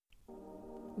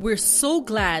We're so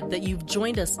glad that you've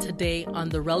joined us today on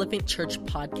the Relevant Church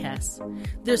podcast.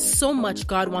 There's so much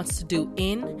God wants to do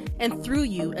in and through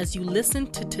you as you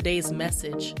listen to today's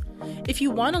message. If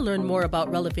you want to learn more about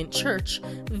Relevant Church,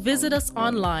 visit us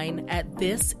online at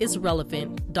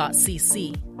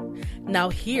thisisrelevant.cc. Now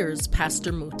here's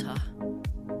Pastor Muta.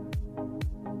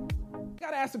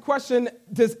 Gotta ask the question,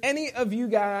 do any of you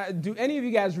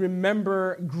guys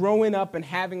remember growing up and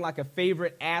having like a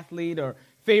favorite athlete or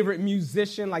favorite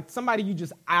musician, like somebody you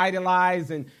just idolize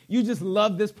and you just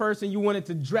love this person, you wanted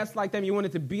to dress like them, you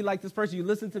wanted to be like this person, you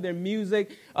listen to their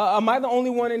music? Am I the only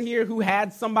one in here who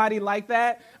had somebody like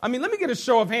that? I mean, let me get a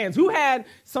show of hands. Who had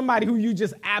somebody who you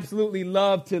just absolutely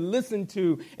loved to listen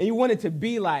to and you wanted to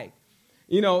be like?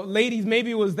 You know, ladies, maybe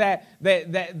it was that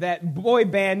boy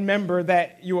band member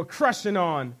that you were crushing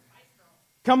on.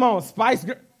 Come on, Spice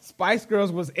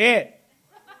Girls was it.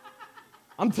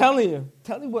 I'm telling you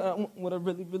what I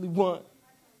really, really want.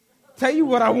 Tell you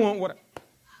what I want.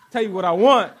 Tell you what I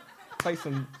want. Play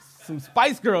some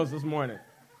Spice Girls this morning.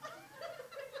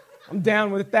 I'm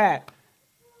down with that.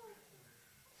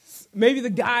 Maybe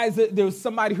the guys, there was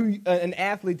somebody an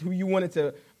athlete who you wanted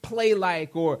to play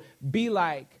like or be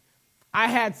like. I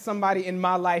had somebody in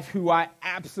my life who I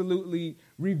absolutely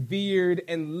revered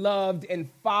and loved and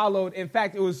followed. In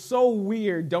fact, it was so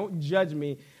weird. Don't judge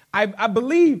me. I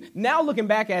believe, now looking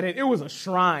back at it, it was a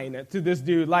shrine to this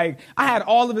dude. Like, I had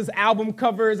all of his album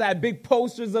covers. I had big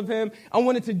posters of him. I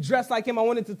wanted to dress like him. I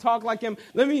wanted to talk like him.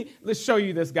 Let's show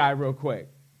you this guy real quick.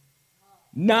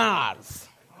 Nas.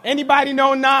 Anybody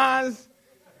know Nas?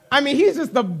 I mean, he's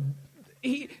just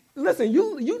listen,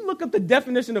 you look up the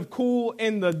definition of cool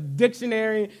in the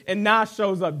dictionary, and Nas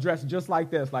shows up dressed just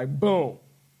like this, like boom.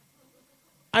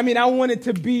 I mean, I wanted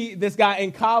to be this guy.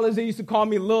 In college, they used to call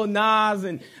me Lil Nas,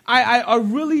 and I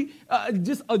really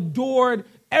just adored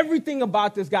everything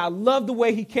about this guy. Loved the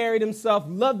way he carried himself,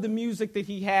 loved the music that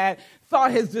he had,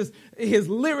 thought his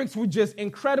lyrics were just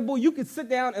incredible. You could sit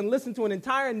down and listen to an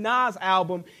entire Nas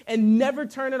album and never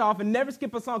turn it off and never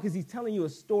skip a song because he's telling you a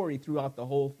story throughout the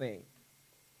whole thing.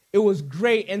 It was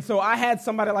great, and so I had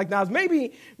somebody like Nas.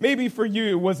 Maybe for you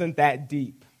it wasn't that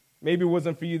deep. Maybe it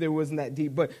wasn't for you that it wasn't that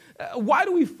deep. But why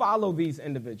do we follow these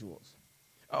individuals?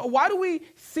 Why do we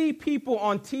see people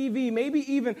on TV,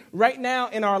 maybe even right now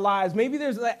in our lives? Maybe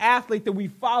there's an athlete that we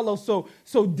follow so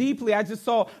deeply. I just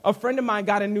saw a friend of mine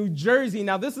got a new jersey.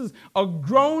 Now, this is a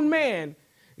grown man.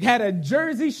 He had a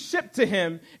jersey shipped to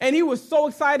him, and he was so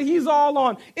excited. He's all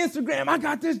on Instagram. I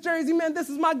got this jersey, man. This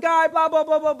is my guy, blah, blah,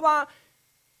 blah, blah, blah.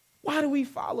 Why do we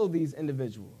follow these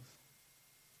individuals?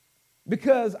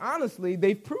 Because, honestly,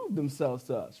 they've proved themselves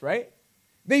to us, right?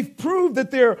 They've proved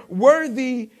that they're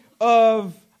worthy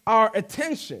of our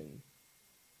attention.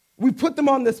 We put them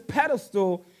on this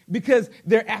pedestal because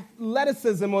their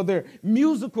athleticism or their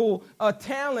musical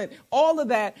talent, all of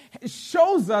that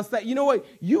shows us that, you know what,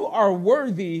 you are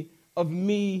worthy of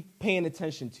me paying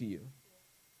attention to you.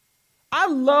 I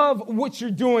love what you're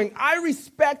doing. I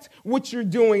respect what you're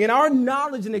doing. And our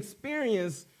knowledge and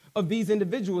experience of these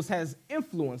individuals has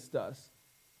influenced us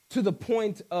to the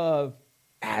point of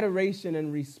adoration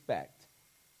and respect.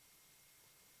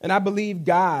 And I believe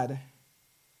God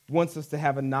wants us to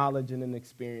have a knowledge and an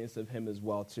experience of him as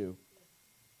well, too.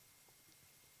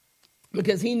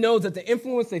 Because he knows that the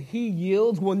influence that he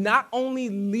yields will not only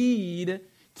lead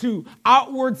to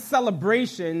outward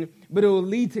celebration, but it will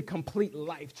lead to complete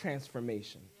life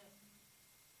transformation.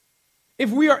 If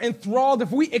we are enthralled,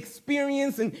 if we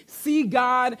experience and see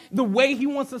God the way he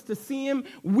wants us to see him,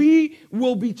 we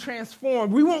will be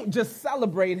transformed. We won't just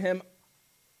celebrate him.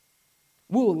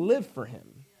 We will live for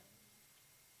him.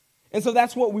 And so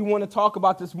that's what we want to talk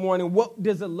about this morning. What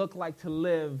does it look like to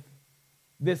live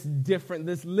this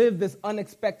different, live this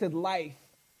unexpected life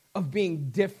of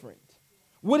being different?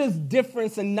 What does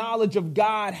difference and knowledge of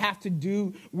God have to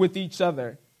do with each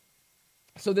other?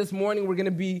 So this morning we're going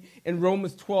to be in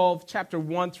Romans 12, chapter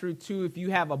 1 through 2. If you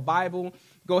have a Bible,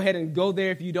 go ahead and go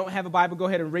there. If you don't have a Bible, go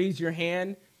ahead and raise your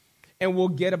hand, and we'll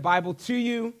get a Bible to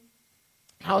you.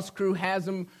 House crew has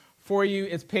them for you.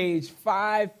 It's page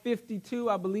 552,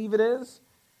 I believe it is.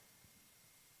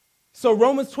 So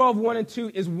Romans 12, 1 and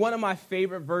 2 is one of my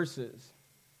favorite verses.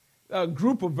 A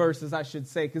group of verses, I should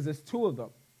say, because there's two of them.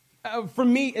 For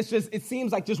me, it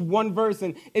seems like just one verse.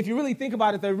 And if you really think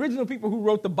about it, the original people who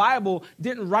wrote the Bible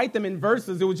didn't write them in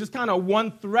verses. It was just kind of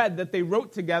one thread that they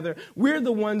wrote together. We're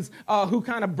the ones who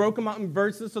kind of broke them out in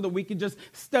verses so that we could just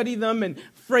study them and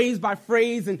phrase by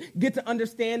phrase and get to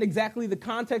understand exactly the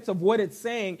context of what it's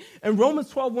saying. And Romans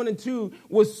 12, 1 and 2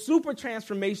 was super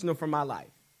transformational for my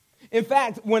life. In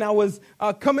fact, when I was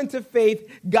coming to faith,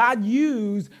 God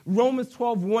used Romans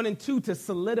 12, 1 and 2 to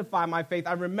solidify my faith.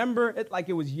 I remember it like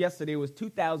it was yesterday. It was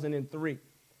 2003.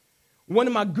 One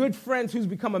of my good friends who's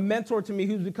become a mentor to me,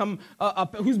 who's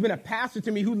been a pastor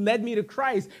to me, who led me to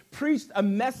Christ, preached a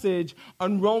message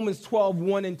on Romans 12,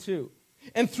 1 and 2.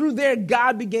 And through there,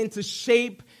 God began to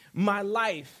shape my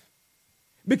life.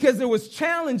 Because it was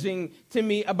challenging to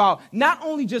me about not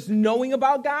only just knowing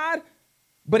about God,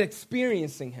 but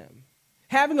experiencing him.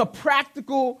 Having a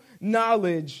practical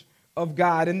knowledge of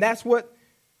God. And that's what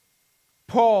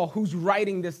Paul, who's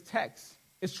writing this text,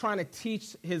 is trying to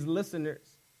teach his listeners.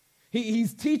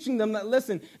 He's teaching them that,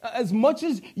 listen, as much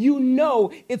as you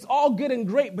know, it's all good and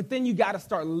great, but then you got to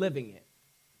start living it.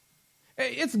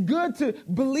 It's good to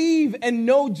believe and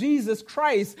know Jesus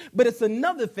Christ, but it's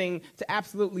another thing to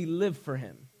absolutely live for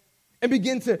him and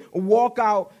begin to walk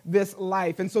out this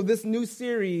life. And so this new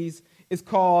series is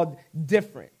called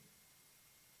Different.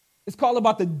 It's called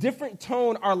about the different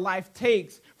tone our life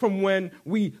takes from when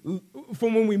we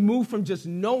move from just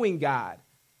knowing God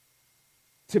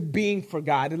to being for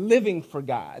God and living for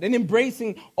God and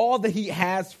embracing all that he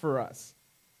has for us.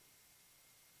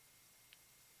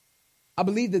 I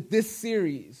believe that this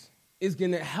series is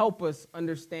going to help us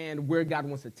understand where God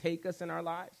wants to take us in our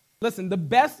lives. Listen, the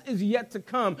best is yet to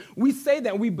come. We say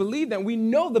that, we believe that, we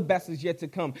know the best is yet to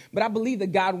come. But I believe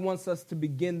that God wants us to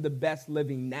begin the best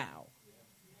living now.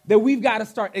 That we've got to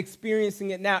start experiencing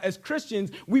it now. As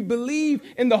Christians, we believe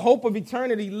in the hope of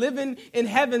eternity, living in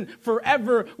heaven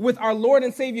forever with our Lord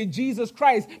and Savior, Jesus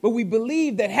Christ. But we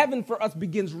believe that heaven for us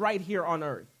begins right here on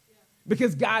earth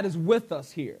because God is with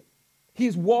us here.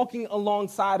 He's walking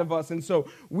alongside of us. And so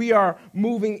we are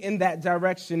moving in that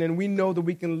direction, and we know that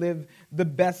we can live the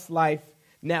best life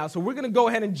now. So we're going to go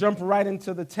ahead and jump right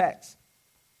into the text.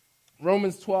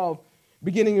 Romans 12,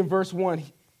 beginning in verse 1.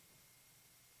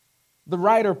 The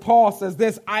writer, Paul, says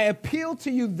this, I appeal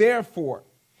to you, therefore.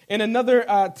 In another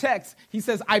text, he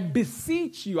says, I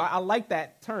beseech you. I like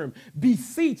that term.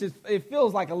 Beseech, it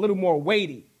feels like a little more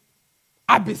weighty.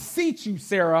 I beseech you,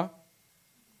 Sarah.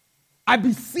 I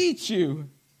beseech you.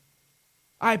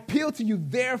 I appeal to you,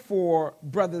 therefore,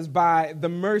 brothers, by the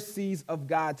mercies of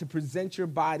God, to present your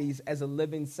bodies as a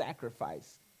living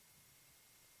sacrifice.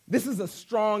 This is a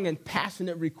strong and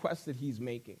passionate request that he's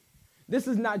making. This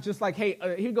is not just like, hey,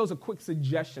 here goes a quick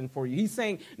suggestion for you. He's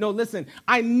saying, no, listen,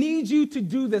 I need you to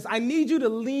do this. I need you to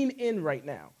lean in right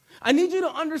now. I need you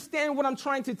to understand what I'm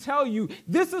trying to tell you.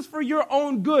 This is for your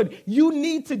own good. You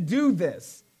need to do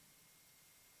this.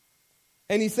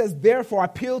 And he says, therefore, I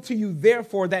appeal to you,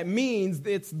 therefore. That means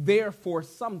it's there for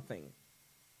something.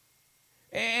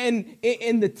 And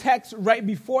in the text right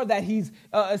before that, he's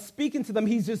speaking to them.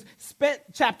 He's just spent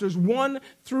chapters 1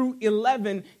 through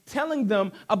 11 telling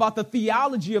them about the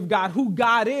theology of God, who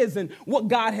God is and what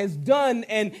God has done,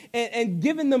 and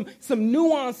giving them some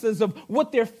nuances of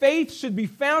what their faith should be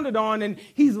founded on. And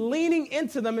he's leaning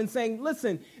into them and saying,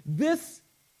 listen, this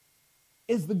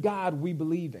is the God we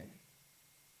believe in.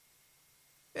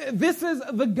 This is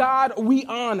the God we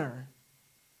honor.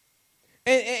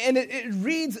 And it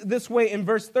reads this way in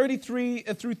verse 33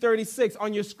 through 36.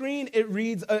 On your screen, it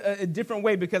reads a different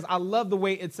way because I love the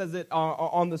way it says it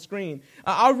on the screen.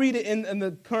 I'll read it in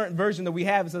the current version that we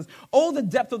have. It says, oh, the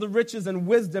depth of the riches and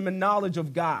wisdom and knowledge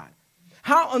of God.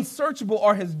 How unsearchable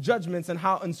are his judgments and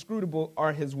how inscrutable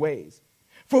are his ways.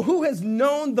 For who has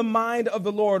known the mind of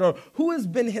the Lord, or who has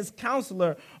been his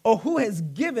counselor, or who has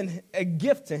given a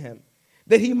gift to him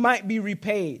that he might be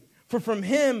repaid? For from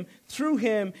him, through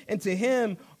him, and to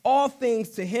him, all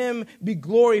things, to him be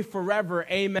glory forever.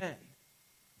 Amen.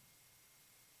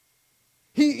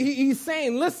 He's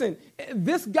saying, listen,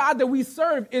 this God that we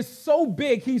serve is so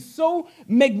big. He's so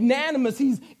magnanimous.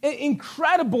 He's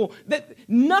incredible that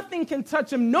nothing can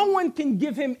touch him. No one can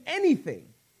give him anything.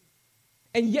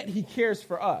 And yet he cares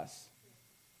for us.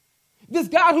 This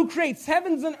God who creates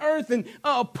heavens and earth and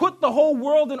put the whole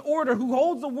world in order, who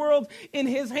holds the world in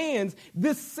his hands,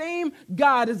 this same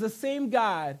God is the same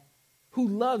God who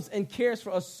loves and cares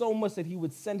for us so much that he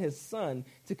would send his son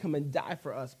to come and die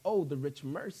for us. Oh, the rich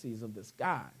mercies of this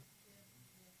God.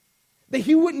 That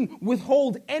he wouldn't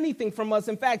withhold anything from us.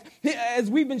 In fact, as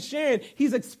we've been sharing,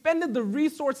 he's expended the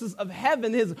resources of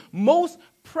heaven, his most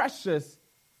precious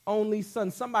only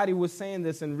son. Somebody was saying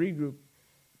this in Regroup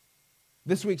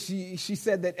this week. She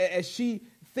said that as she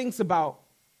thinks about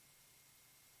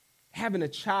having a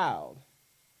child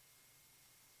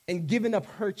and giving up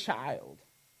her child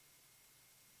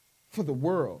for the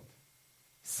world,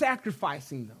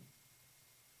 sacrificing them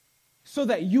so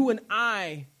that you and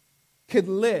I could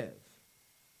live.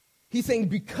 He's saying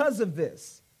because of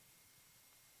this,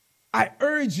 I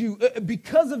urge you,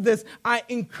 because of this, I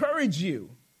encourage you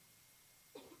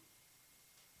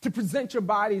to present your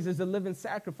bodies as a living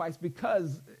sacrifice,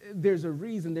 because there's a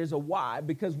reason, there's a why,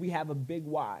 because we have a big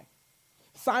why.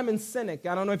 Simon Sinek,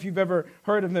 I don't know if you've ever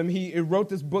heard of him, he wrote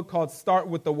this book called Start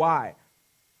with the Why.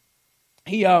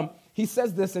 He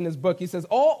says this in his book. He says,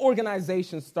 all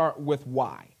organizations start with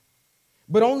why,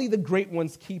 but only the great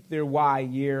ones keep their why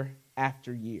year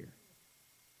after year.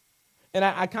 And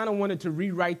I kind of wanted to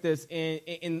rewrite this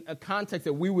in a context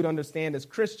that we would understand as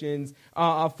Christians,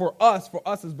 for us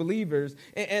as believers.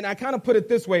 And I kind of put it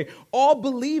this way: all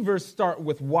believers start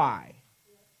with why,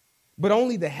 but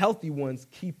only the healthy ones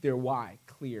keep their why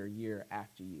clear year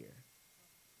after year.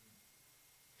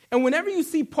 And whenever you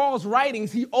see Paul's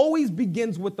writings, he always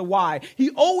begins with the why. He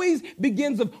always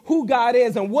begins of who God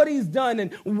is and what he's done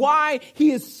and why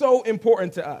he is so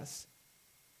important to us.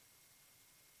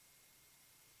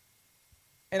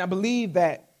 And I believe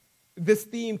that this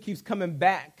theme keeps coming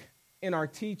back in our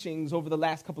teachings over the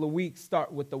last couple of weeks.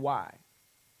 Start with the why.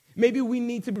 Maybe we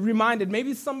need to be reminded.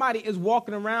 Maybe somebody is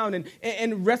walking around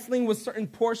and wrestling with certain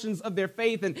portions of their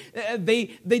faith, and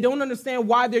they don't understand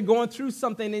why they're going through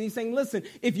something. And he's saying, listen,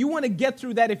 if you want to get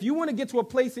through that, if you want to get to a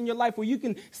place in your life where you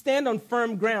can stand on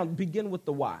firm ground, begin with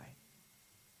the why.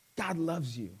 God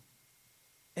loves you,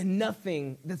 and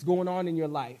nothing that's going on in your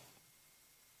life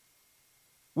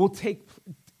will take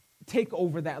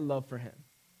over that love for him,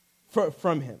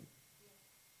 from him.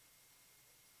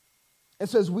 And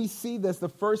so as we see this, the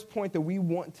first point that we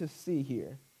want to see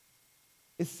here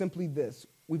is simply this: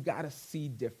 we've got to see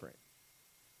different.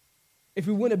 If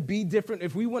we want to be different,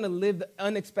 if we want to live the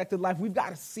unexpected life, we've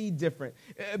got to see different.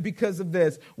 Because of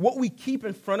this, what we keep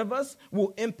in front of us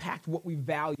will impact what we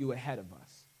value ahead of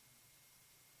us.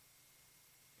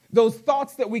 Those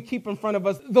thoughts that we keep in front of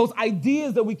us, those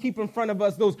ideas that we keep in front of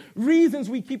us, those reasons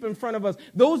we keep in front of us,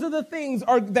 those are the things that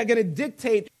are going to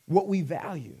dictate what we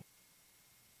value.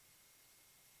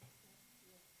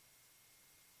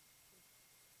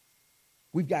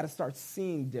 We've got to start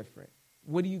seeing different.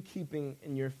 What are you keeping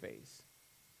in your face?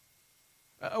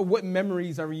 What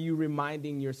memories are you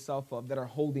reminding yourself of that are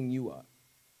holding you up?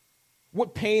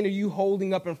 What pain are you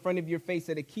holding up in front of your face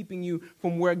that are keeping you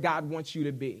from where God wants you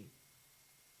to be?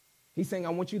 He's saying, I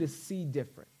want you to see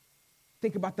different.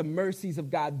 Think about the mercies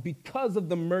of God. Because of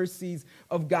the mercies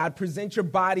of God, present your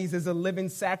bodies as a living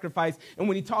sacrifice. And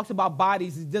when he talks about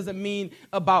bodies, it doesn't mean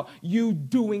about you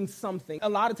doing something. A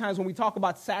lot of times when we talk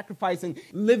about sacrifice and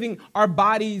living our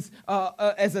bodies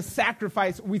as a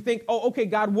sacrifice, we think, oh, okay,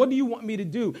 God, what do you want me to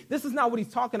do? This is not what he's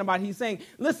talking about. He's saying,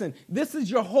 listen, this is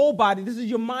your whole body. This is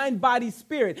your mind, body,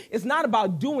 spirit. It's not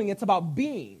about doing, it's about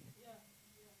being.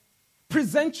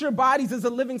 Present your bodies as a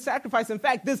living sacrifice. In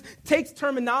fact, this takes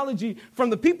terminology from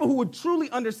the people who would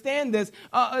truly understand this,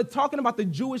 talking about the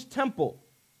Jewish temple,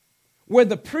 where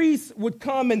the priests would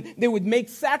come and they would make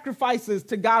sacrifices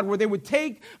to God, where they would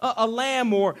take a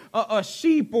lamb or a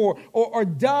sheep or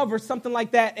dove or something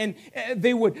like that, and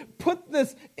they would put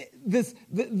this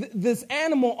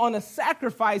animal on a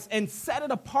sacrifice and set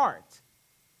it apart.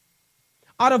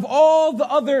 Out of all the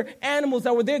other animals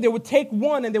that were there, they would take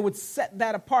one and they would set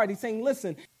that apart. He's saying,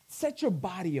 listen, set your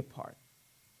body apart.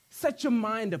 Set your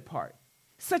mind apart.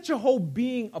 Set your whole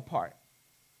being apart.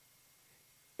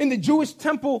 In the Jewish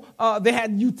temple, they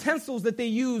had utensils that they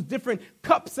used, different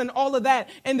cups and all of that,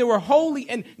 and they were holy,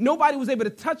 and nobody was able to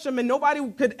touch them, and nobody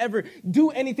could ever do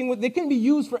anything with them. They couldn't be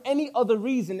used for any other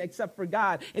reason except for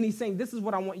God. And he's saying, this is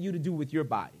what I want you to do with your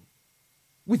body,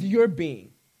 with your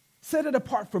being. Set it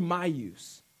apart for my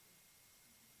use.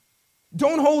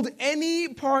 Don't hold any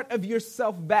part of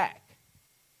yourself back,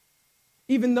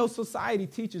 even though society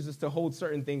teaches us to hold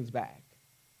certain things back.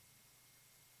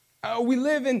 We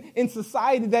live in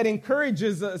society that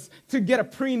encourages us to get a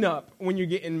prenup when you're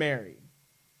getting married.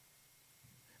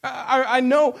 I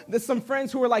know there's some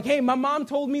friends who are like, hey, my mom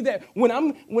told me that when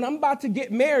I'm about to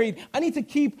get married, I need to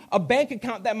keep a bank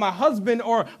account that my husband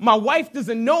or my wife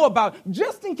doesn't know about,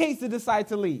 just in case they decide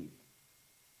to leave.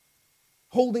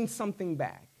 Holding something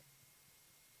back.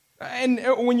 And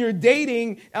when you're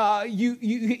dating,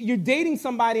 you're dating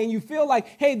somebody and you feel like,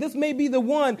 hey, this may be the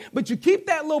one, but you keep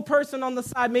that little person on the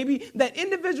side, maybe that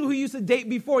individual who you used to date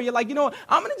before. You're like, you know what,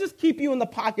 I'm going to just keep you in the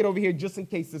pocket over here just in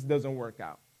case this doesn't work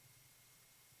out.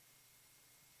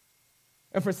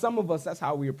 And for some of us, that's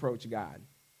how we approach God.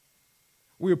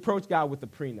 We approach God with a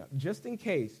prenup, just in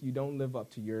case you don't live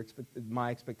up to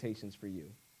my expectations for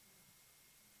you.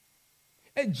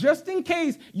 And just in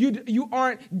case you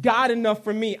aren't God enough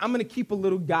for me, I'm going to keep a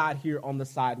little God here on the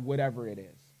side, whatever it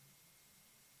is.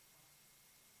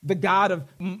 the God of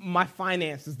my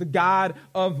finances, the God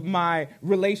of my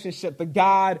relationship, the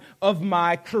God of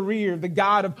my career, the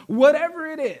God of whatever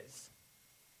it is.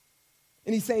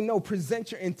 And he's saying, no,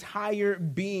 present your entire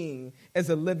being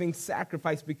as a living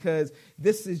sacrifice because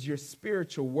this is your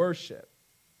spiritual worship.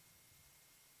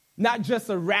 Not just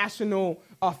a rational,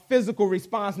 physical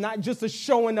response, not just a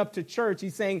showing up to church.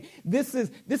 He's saying this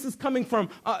is coming from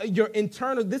your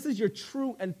internal, this is your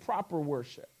true and proper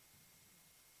worship.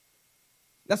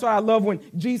 That's why I love when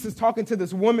Jesus is talking to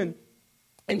this woman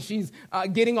and she's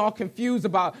getting all confused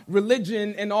about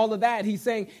religion and all of that. He's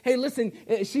saying, hey, listen,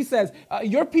 she says,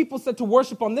 your people said to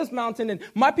worship on this mountain and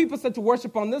my people said to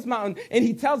worship on this mountain. And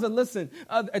he tells her, listen,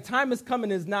 a time is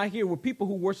coming and is not here where people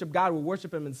who worship God will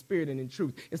worship him in spirit and in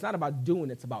truth. It's not about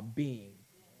doing, it's about being.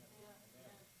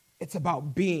 It's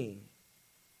about being.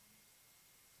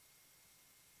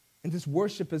 And this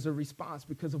worship is a response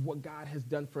because of what God has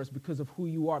done for us, because of who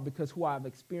you are, because who I've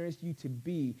experienced you to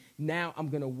be. Now I'm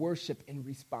going to worship in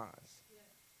response. Yeah.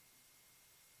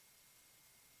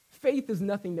 Faith is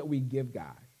nothing that we give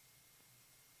God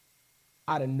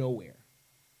out of nowhere.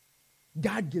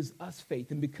 God gives us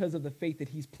faith, and because of the faith that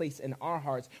he's placed in our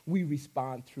hearts, we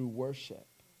respond through worship.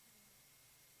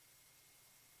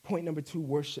 Point number 2,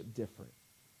 worship different.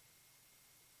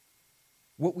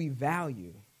 What we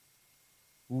value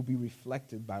will be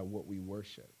reflected by what we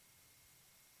worship.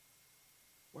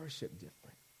 Worship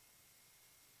different.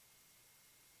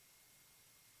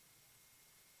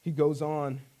 He goes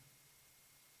on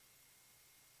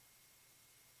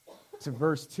to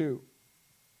verse 2.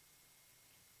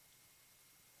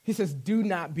 He says, do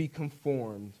not be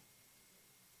conformed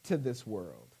to this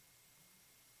world.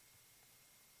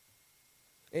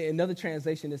 In another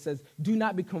translation, it says, do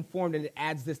not be conformed, and it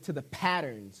adds this to the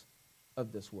patterns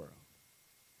of this world.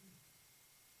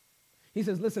 He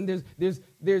says, listen,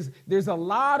 there's a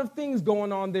lot of things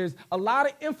going on. There's a lot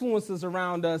of influences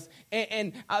around us.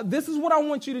 And this is what I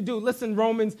want you to do. Listen,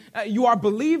 Romans, you are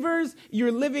believers.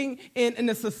 You're living in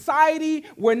a society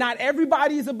where not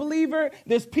everybody is a believer.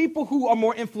 There's people who are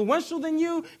more influential than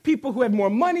you, people who have more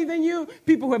money than you,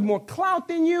 people who have more clout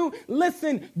than you.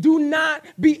 Listen, do not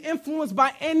be influenced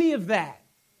by any of that.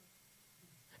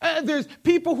 There's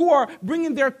people who are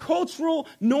bringing their cultural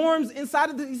norms inside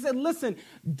of this. He said, listen,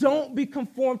 don't be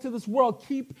conformed to this world.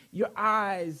 Keep your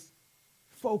eyes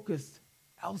focused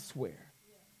elsewhere.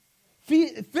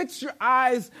 Fix your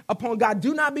eyes upon God.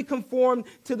 Do not be conformed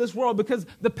to this world because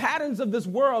the patterns of this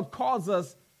world cause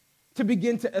us to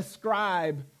begin to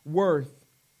ascribe worth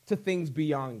to things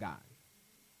beyond God.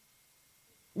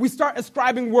 We start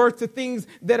ascribing worth to things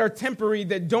that are temporary,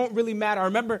 that don't really matter. I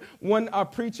remember one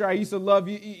preacher I used to love,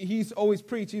 he used to always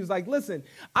preach. He was like, listen,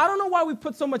 I don't know why we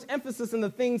put so much emphasis in the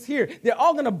things here. They're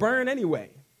all going to burn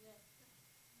anyway.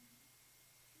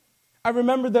 I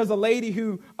remember there's a lady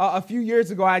who a few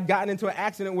years ago I had gotten into an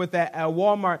accident with at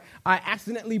Walmart. I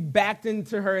accidentally backed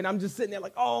into her, and I'm just sitting there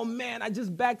like, oh, man, I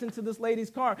just backed into this lady's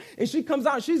car. And she comes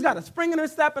out, she's got a spring in her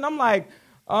step, and I'm like,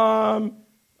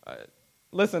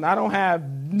 listen, I don't have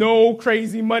no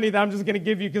crazy money that I'm just going to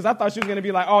give you because I thought she was going to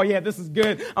be like, oh, yeah, this is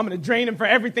good. I'm going to drain him for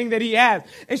everything that he has.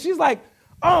 And she's like,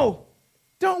 oh,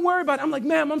 don't worry about it. I'm like,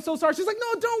 ma'am, I'm so sorry. She's like,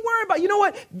 no, don't worry about it. You know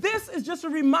what? This is just a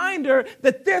reminder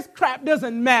that this crap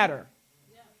doesn't matter.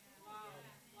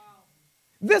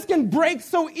 This can break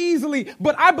so easily,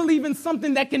 but I believe in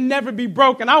something that can never be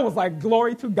broken. I was like,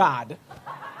 glory to God.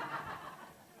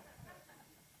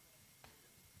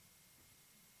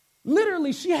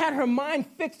 Literally, she had her mind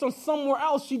fixed on somewhere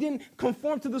else. She didn't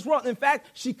conform to this world. In fact,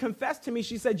 she confessed to me.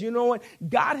 She said, you know what?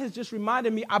 God has just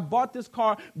reminded me I bought this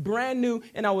car brand new,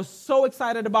 and I was so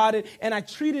excited about it, and I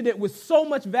treated it with so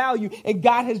much value, and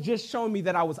God has just shown me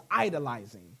that I was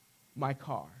idolizing my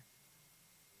car.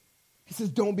 He says,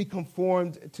 don't be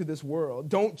conformed to this world.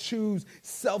 Don't choose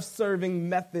self-serving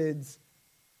methods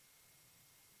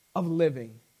of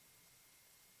living.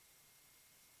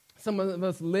 Some of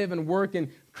us live and work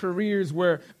in careers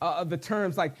where the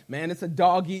terms like, man, it's a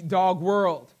dog-eat-dog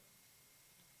world.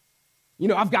 You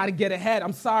know, I've got to get ahead.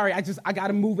 I'm sorry, I got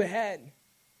to move ahead.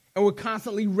 And we're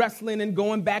constantly wrestling and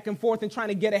going back and forth and trying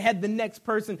to get ahead the next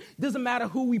person. Doesn't matter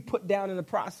who we put down in the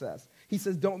process. He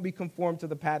says, don't be conformed to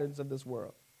the patterns of this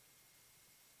world.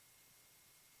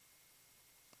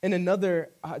 In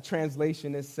another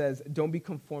translation, it says, don't be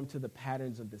conformed to the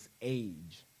patterns of this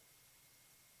age.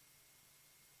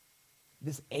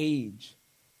 This age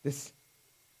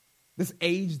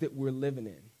that we're living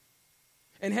in.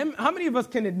 And how many of us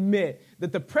can admit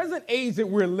that the present age that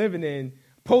we're living in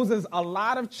poses a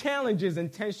lot of challenges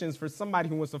and tensions for somebody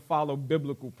who wants to follow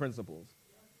biblical principles?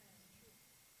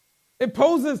 It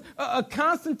poses a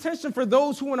constant tension for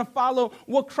those who want to follow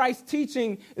what Christ's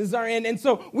teaching is in. And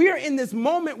so we are in this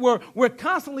moment where we're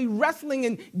constantly wrestling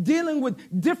and dealing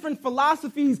with different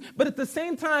philosophies, but at the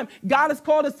same time, God has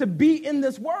called us to be in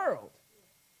this world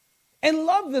and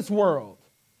love this world.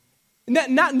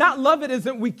 Not love it as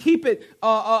in we keep it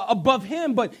above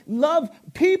Him, but love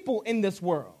people in this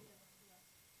world.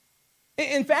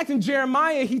 In fact, in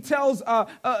Jeremiah, he tells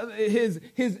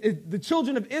the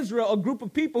children of Israel, a group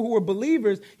of people who were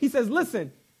believers, he says,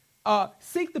 listen,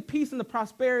 seek the peace and the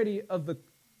prosperity of the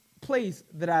place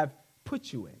that I've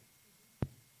put you in.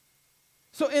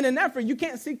 So in an effort, you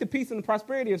can't seek the peace and the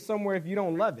prosperity of somewhere if you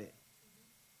don't love it.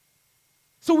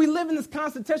 So we live in this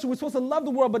constant tension. We're supposed to love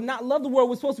the world, but not love the world.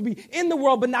 We're supposed to be in the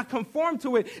world, but not conform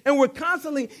to it. And we're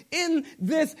constantly in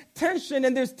this tension,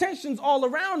 and there's tensions all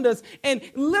around us. And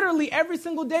literally every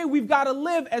single day, we've got to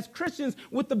live as Christians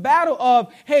with the battle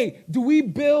of, hey, do we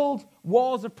build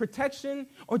walls of protection,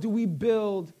 or do we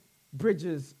build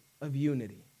bridges of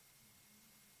unity?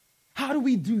 How do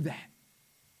we do that?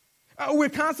 We're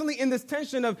constantly in this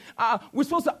tension of we're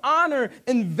supposed to honor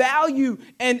and value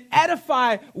and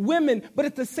edify women, but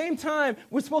at the same time,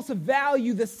 we're supposed to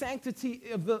value the sanctity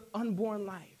of the unborn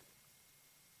life.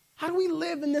 How do we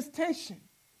live in this tension?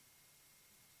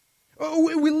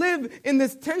 We live in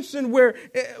this tension where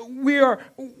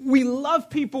we love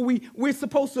people. We're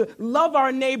supposed to love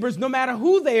our neighbors no matter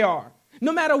who they are,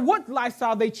 no matter what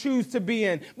lifestyle they choose to be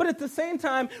in. But at the same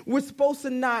time, we're supposed to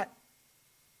not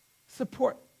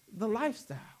support the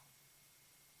lifestyle.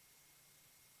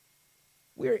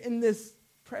 We're in this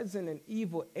present and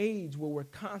evil age where we're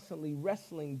constantly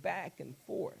wrestling back and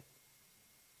forth.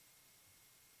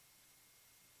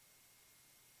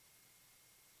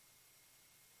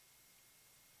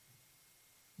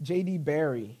 J.D.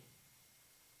 Barry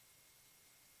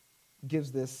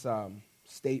gives this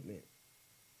statement.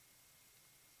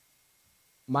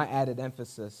 My added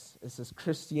emphasis, it says,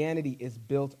 Christianity is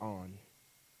built on,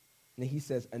 and he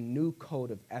says, a new code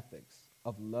of ethics,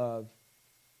 of love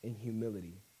and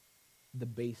humility, the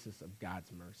basis of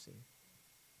God's mercy.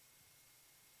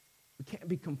 We can't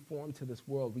be conformed to this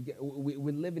world.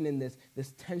 We're living in this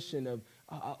tension of,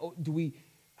 how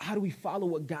do we follow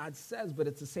what God says, but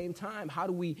at the same time, how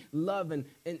do we love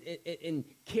and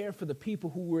care for the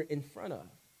people who we're in front of?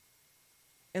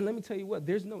 And let me tell you what,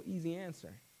 there's no easy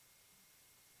answer.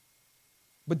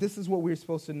 But this is what we're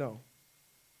supposed to know.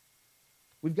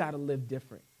 We've got to live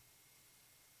different.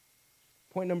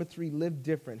 Point number 3, live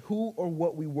different. Who or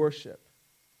what we worship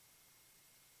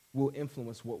will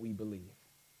influence what we believe.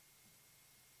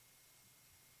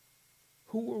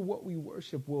 Who or what we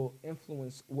worship will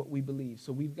influence what we believe.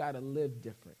 So we've got to live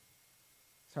different.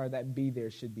 Sorry, that be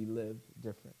there should be live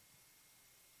different.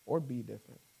 Or be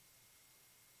different.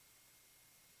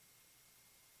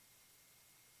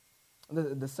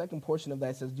 The second portion of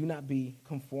that says, do not be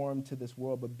conformed to this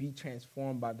world, but be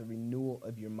transformed by the renewal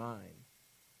of your mind.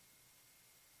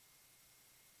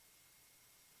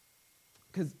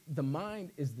 Because the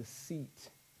mind is the seat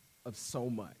of so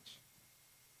much.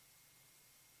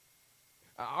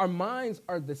 Our minds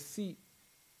are the seat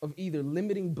of either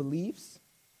limiting beliefs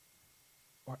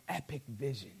or epic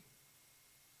vision.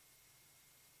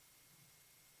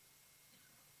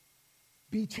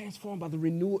 Be transformed by the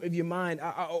renewal of your mind.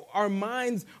 Our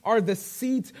minds are the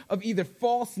seat of either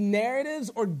false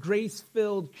narratives or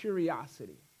grace-filled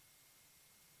curiosity.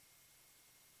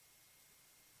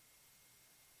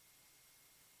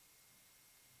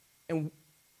 And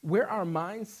where our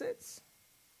mind sits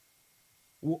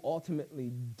will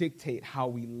ultimately dictate how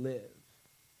we live,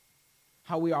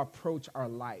 how we approach our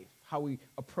life, how we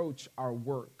approach our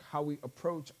work, how we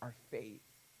approach our faith.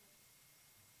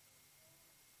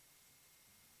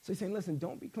 So he's saying, listen,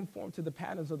 don't be conformed to the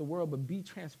patterns of the world, but be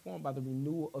transformed by the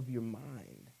renewal of your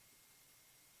mind.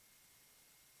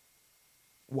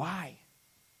 Why?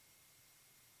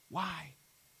 Why?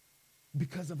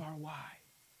 Because of our why.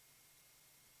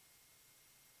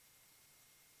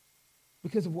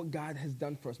 Because of what God has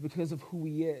done for us, because of who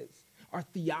he is. Our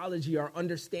theology, our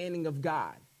understanding of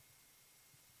God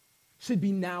should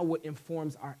be now what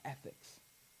informs our ethics.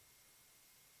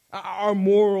 Our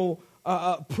moral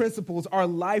principles, our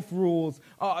life rules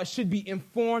should be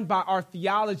informed by our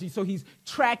theology. So he's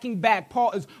tracking back.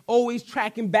 Paul is always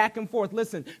tracking back and forth.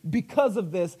 Listen, because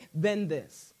of this, then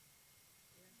this.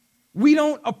 We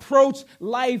don't approach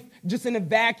life just in a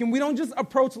vacuum. We don't just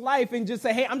approach life and just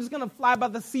say, hey, I'm just going to fly by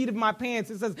the seat of my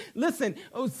pants. It says, listen,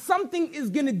 something is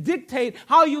going to dictate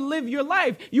how you live your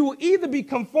life. You will either be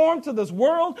conformed to this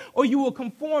world or you will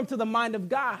conform to the mind of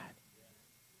God.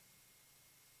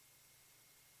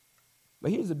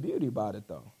 But here's the beauty about it,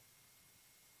 though.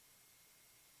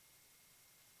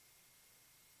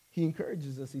 he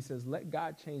encourages us. He says, let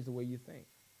God change the way you think.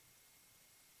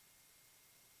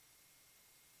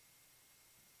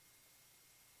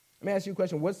 Let me ask you a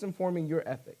question. What's informing your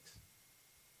ethics?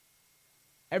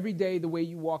 Every day, the way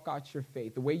you walk out your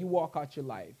faith, the way you walk out your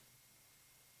life.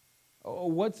 Oh,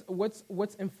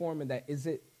 what's informing that? Is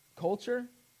it culture?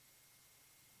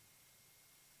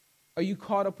 Are you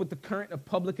caught up with the current of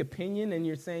public opinion and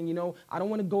you're saying, I don't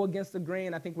want to go against the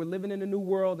grain. I think we're living in a new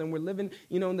world and we're living,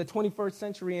 in the 21st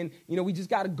century and, we just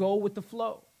got to go with the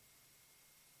flow.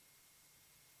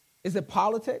 Is it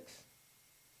politics?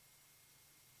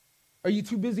 Are you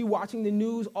too busy watching the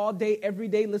news all day, every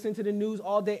day, listening to the news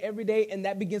all day, every day, and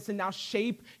that begins to now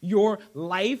shape your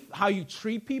life, how you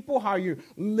treat people, how you're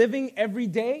living every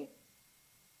day?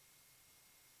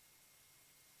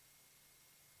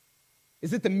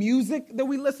 Is it the music that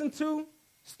we listen to,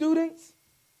 students?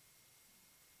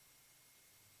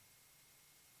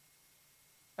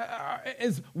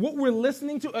 Is what we're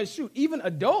listening to, even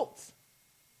adults?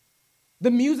 The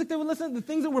music that we listen to, the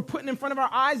things that we're putting in front of our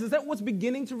eyes, is that what's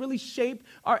beginning to really shape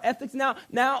our ethics? Now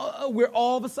we're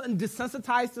all of a sudden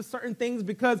desensitized to certain things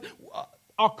because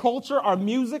our culture, our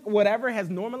music, whatever, has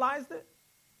normalized it.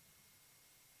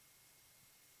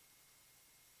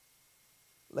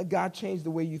 Let God change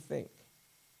the way you think.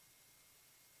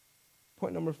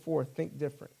 Point number 4, think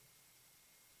different.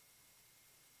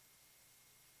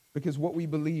 Because what we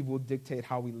believe will dictate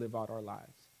how we live out our lives.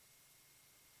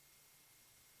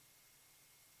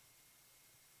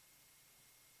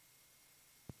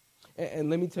 And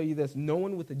let me tell you this, no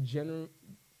one with a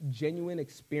genuine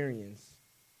experience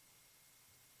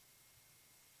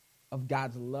of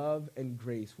God's love and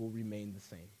grace will remain the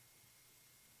same.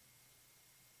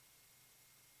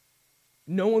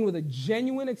 No one with a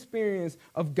genuine experience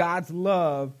of God's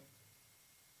love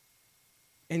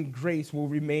and grace will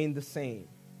remain the same.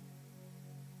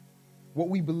 What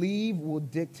we believe will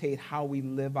dictate how we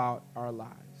live out our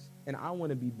lives. And I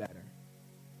want to be better.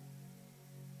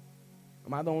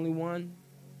 Am I the only one?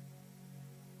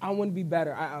 I want to be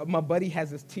better. My buddy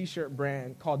has this t-shirt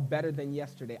brand called Better Than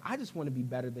Yesterday. I just want to be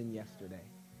better than yesterday.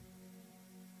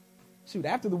 Shoot,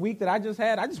 after the week that I just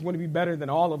had, I just want to be better than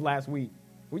all of last week.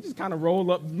 We just kind of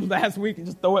roll up last week and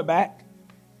just throw it back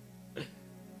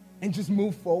and just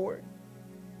move forward.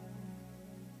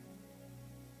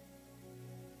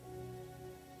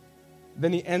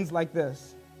 Then he ends like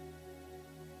this.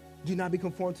 Do not be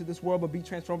conformed to this world, but be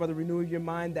transformed by the renewal of your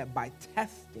mind, that by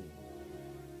testing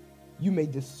you may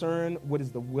discern what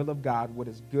is the will of God, what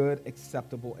is good,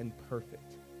 acceptable, and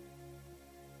perfect.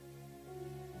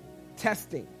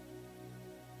 Testing.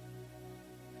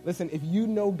 Listen, if you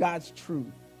know God's truth,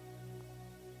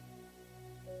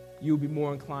 you'll be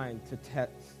more inclined to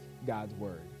test God's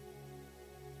word.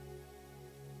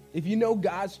 If you know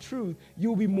God's truth,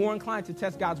 you'll be more inclined to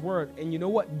test God's word. And you know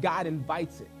what? God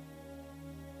invites it.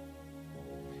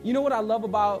 You know what I love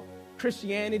about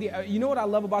Christianity? You know what I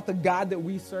love about the God that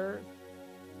we serve?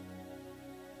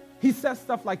 He says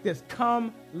stuff like this: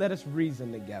 come, let us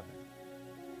reason together.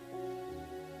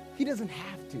 He doesn't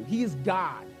have to. He is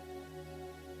God.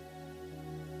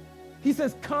 He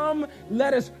says, come,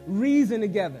 let us reason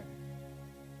together.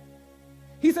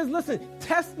 He says, listen,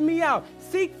 test me out.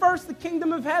 Seek first the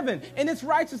kingdom of heaven and its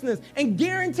righteousness, and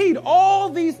guaranteed all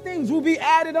these things will be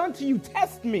added unto you.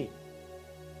 Test me.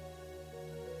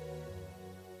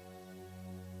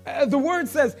 The word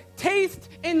says, taste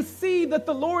and see that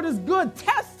the Lord is good.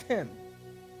 Test him.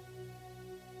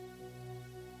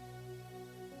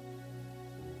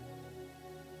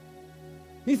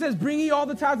 He says, bring ye all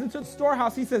the tithes into the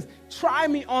storehouse. He says, try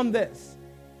me on this.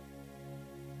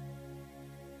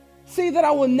 See that I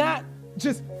will not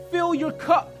just fill your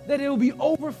cup, that it will be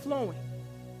overflowing.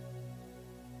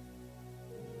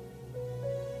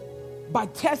 By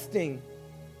testing,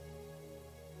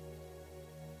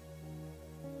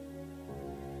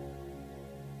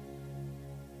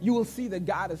 you will see that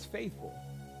God is faithful.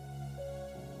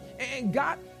 And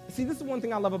God, see, this is one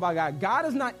thing I love about God. God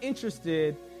is not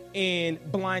interested in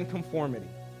blind conformity.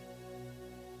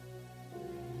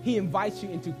 He invites you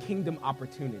into kingdom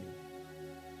opportunity.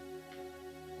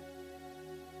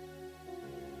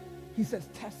 He says,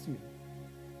 test me.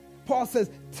 Paul says,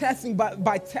 testing,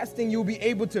 by testing, you'll be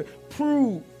able to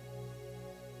prove.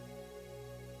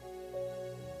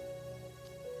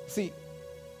 See,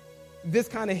 this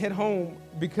kind of hit home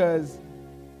because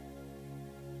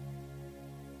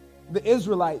the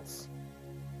Israelites,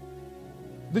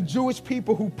 the Jewish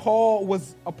people who Paul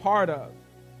was a part of,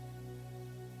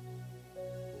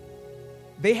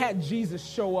 they had Jesus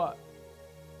show up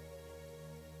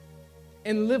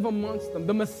and live amongst them.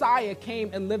 The Messiah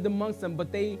came and lived amongst them,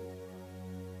 but they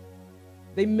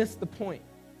they missed the point.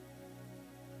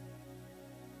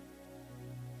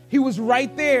 He was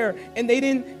right there, and they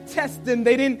didn't test him.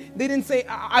 They didn't say,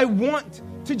 I want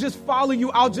to just follow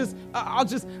you. I'll just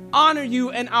honor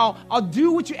you, and I'll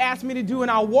do what you asked me to do,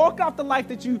 and I'll walk out the life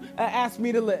that you asked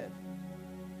me to live.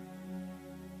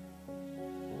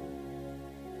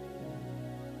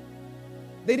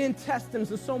 They didn't test him,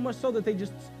 so much so that they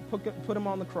just put him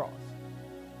on the cross.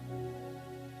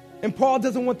 And Paul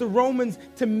doesn't want the Romans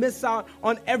to miss out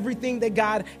on everything that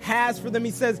God has for them. He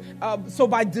says, so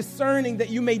by discerning, that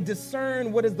you may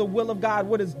discern what is the will of God,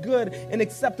 what is good and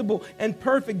acceptable and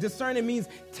perfect. Discerning means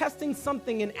testing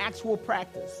something in actual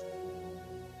practice.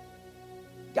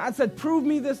 God said, prove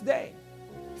me this day.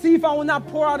 See if I will not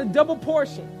pour out a double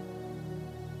portion.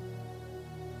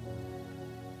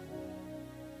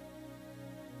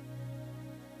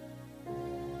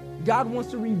 God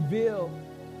wants to reveal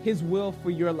his will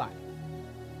for your life.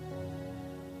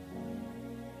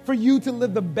 For you to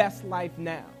live the best life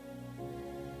now.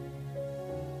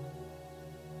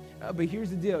 But here's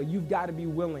the deal. You've got to be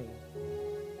willing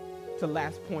to,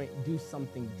 last point, do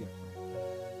something different.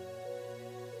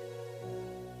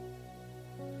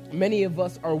 Many of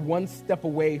us are one step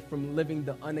away from living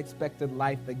the unexpected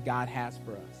life that God has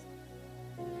for us.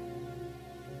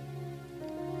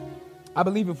 I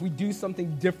believe if we do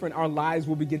something different, our lives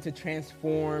will begin to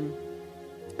transform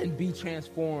and be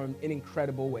transformed in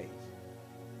incredible ways.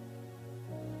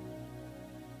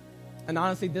 And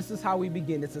honestly, this is how we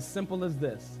begin. It's as simple as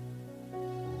this.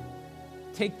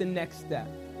 Take the next step.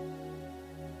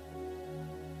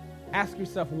 Ask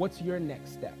yourself, what's your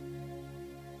next step?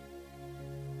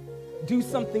 Do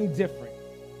something different.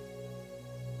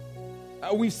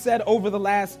 We've said over the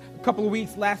last couple of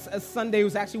weeks, last Sunday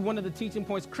was actually one of the teaching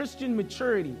points, Christian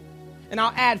maturity. And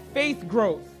I'll add faith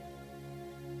growth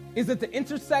is at the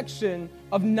intersection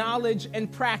of knowledge and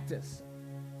practice.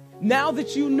 Now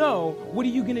that you know, what are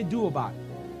you going to do about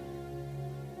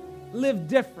it? Live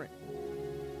different.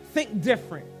 Think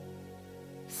different.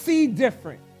 See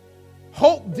different.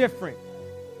 Hope different.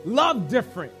 Love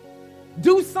different.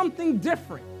 Do something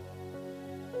different.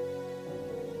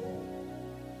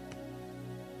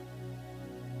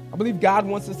 I believe God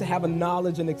wants us to have a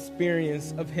knowledge and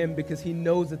experience of him because he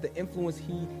knows that the influence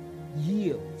he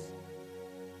yields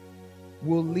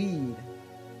will lead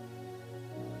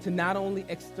to not only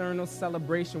external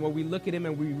celebration where we look at him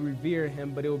and we revere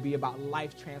him, but it will be about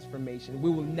life transformation. We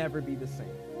will never be the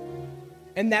same.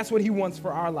 And that's what he wants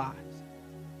for our lives.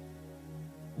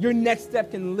 Your next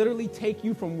step can literally take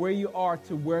you from where you are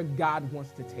to where God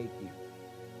wants to take you.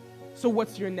 So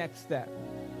what's your next step?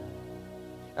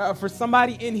 For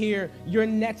somebody in here, your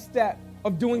next step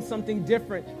of doing something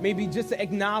different may be just to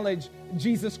acknowledge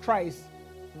Jesus Christ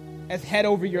as head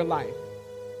over your life.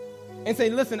 And say,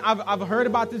 listen, I've heard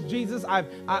about this Jesus.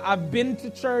 I've been to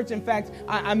church. In fact,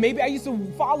 maybe I used to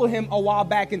follow him a while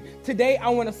back. And today I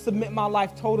want to submit my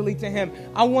life totally to him.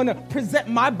 I want to present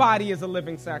my body as a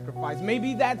living sacrifice.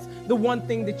 Maybe that's the one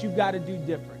thing that you've got to do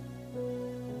different.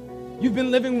 You've been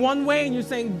living one way and you're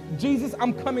saying, Jesus,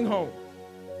 I'm coming home.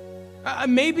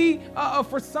 Maybe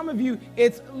for some of you,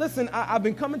 it's, listen, I've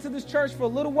been coming to this church for a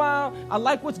little while. I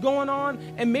like what's going on.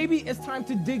 And maybe it's time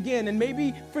to dig in. And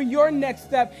maybe for your next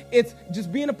step, it's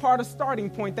just being a part of Starting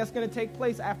Point. That's going to take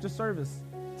place after service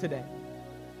today.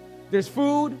 There's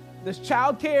food. There's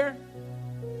childcare.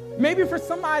 Maybe for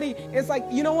somebody, it's like,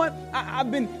 you know what? I've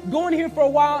been going here for a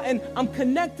while and I'm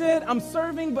connected, I'm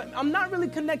serving, but I'm not really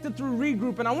connected through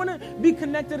Regroup. And I want to be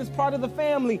connected as part of the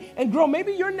family and grow.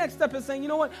 Maybe your next step is saying, you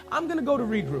know what? I'm going to go to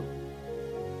Regroup.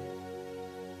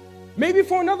 Maybe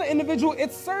for another individual,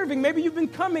 it's serving. Maybe you've been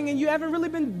coming and you haven't really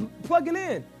been plugging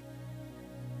in.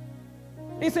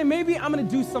 And you say, maybe I'm going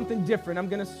to do something different. I'm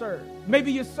going to serve.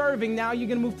 Maybe you're serving. Now you're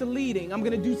going to move to leading. I'm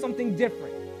going to do something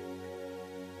different.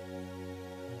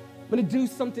 I'm going to do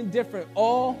something different.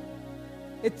 All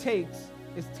it takes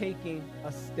is taking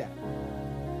a step.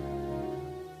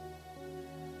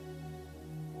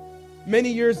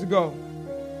 Many years ago,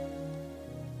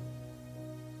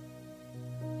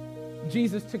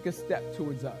 Jesus took a step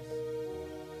towards us.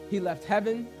 He left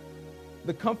heaven,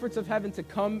 the comforts of heaven, to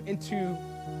come into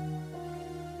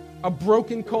a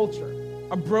broken culture,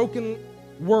 a broken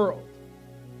world.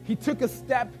 He took a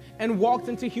step and walked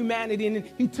into humanity, and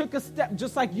he took a step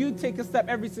just like you take a step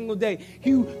every single day.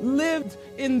 He lived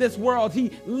in this world. He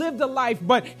lived a life,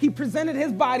 but he presented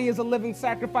his body as a living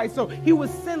sacrifice. So he was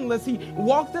sinless. He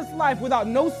walked this life without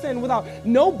no sin, without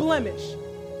no blemish.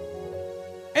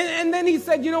 And then he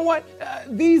said, you know what?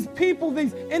 These people,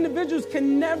 these individuals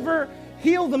can never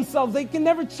heal themselves. They can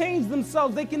never change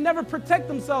themselves. They can never protect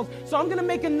themselves. So I'm going to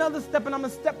make another step, and I'm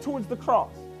going to step towards the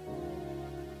cross.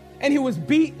 And he was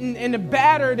beaten and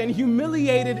battered and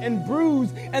humiliated and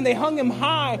bruised. And they hung him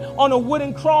high on a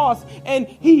wooden cross. And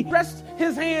he stretched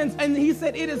his hands and he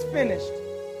said, "It is finished.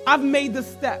 I've made the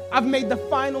step. I've made the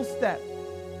final step."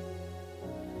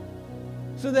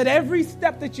 So that every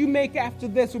step that you make after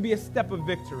this will be a step of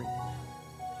victory.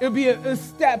 It'll be a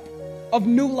step of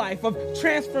new life, of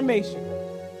transformation.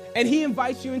 And he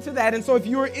invites you into that. And so if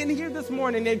you're in here this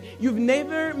morning and you've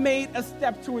never made a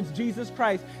step towards Jesus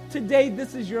Christ, today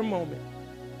this is your moment.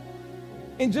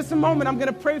 In just a moment, I'm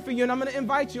going to pray for you and I'm going to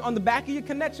invite you on the back of your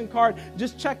connection card.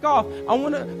 Just check off, I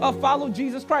want to follow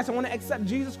Jesus Christ. I want to accept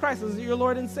Jesus Christ as your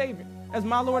Lord and Savior, as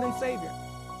my Lord and Savior.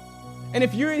 And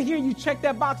if you're in here, you check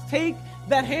that box, take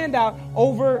that handout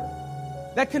over,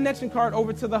 that connection card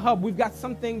over to the hub. We've got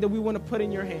something that we want to put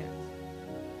in your hands.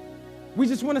 We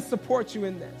just want to support you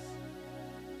in this.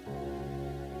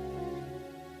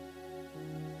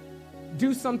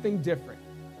 Do something different.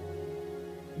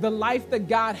 The life that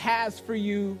God has for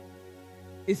you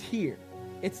is here.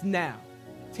 It's now.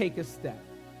 Take a step.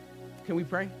 Can we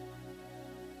pray?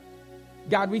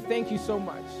 God, we thank you so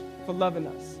much for loving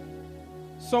us.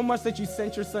 So much that you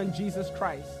sent your son, Jesus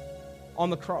Christ, on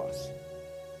the cross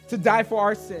to die for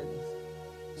our sins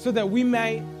so that we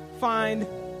might find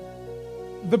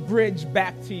the bridge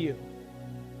back to you.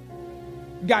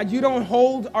 God, you don't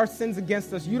hold our sins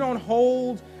against us. You don't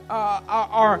hold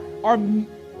our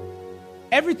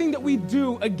everything that we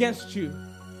do against you.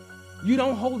 You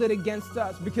don't hold it against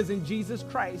us because in Jesus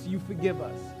Christ, you forgive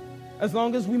us. As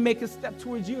long as we make a step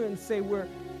towards you and say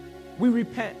we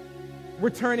repent,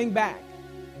 we're turning back,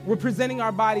 we're presenting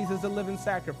our bodies as a living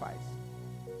sacrifice.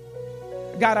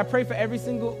 God, I pray for every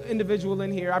single individual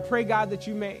in here. I pray, God, that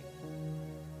you may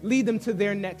lead them to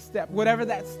their next step, whatever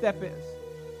that step is.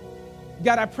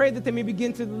 God, I pray that they may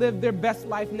begin to live their best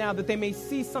life now, that they may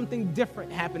see something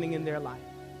different happening in their life.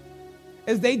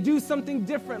 As they do something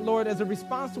different, Lord, as a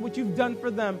response to what you've done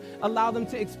for them, allow them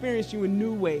to experience you in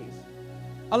new ways.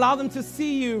 Allow them to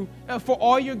see you for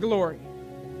all your glory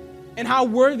and how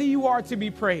worthy you are to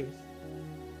be praised.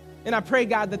 And I pray,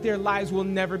 God, that their lives will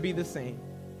never be the same.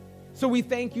 So we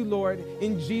thank you, Lord.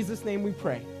 In Jesus' name we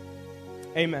pray.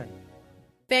 Amen.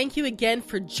 Thank you again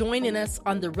for joining us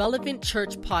on the Relevant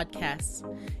Church podcast.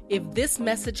 If this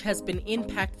message has been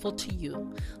impactful to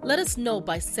you, let us know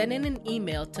by sending an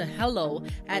email to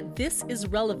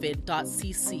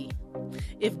hello@thisisrelevant.cc.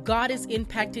 If God is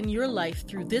impacting your life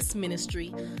through this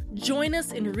ministry, join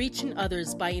us in reaching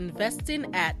others by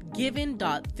investing at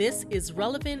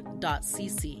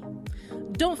giving.thisisrelevant.cc.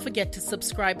 Don't forget to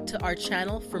subscribe to our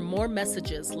channel for more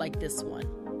messages like this one.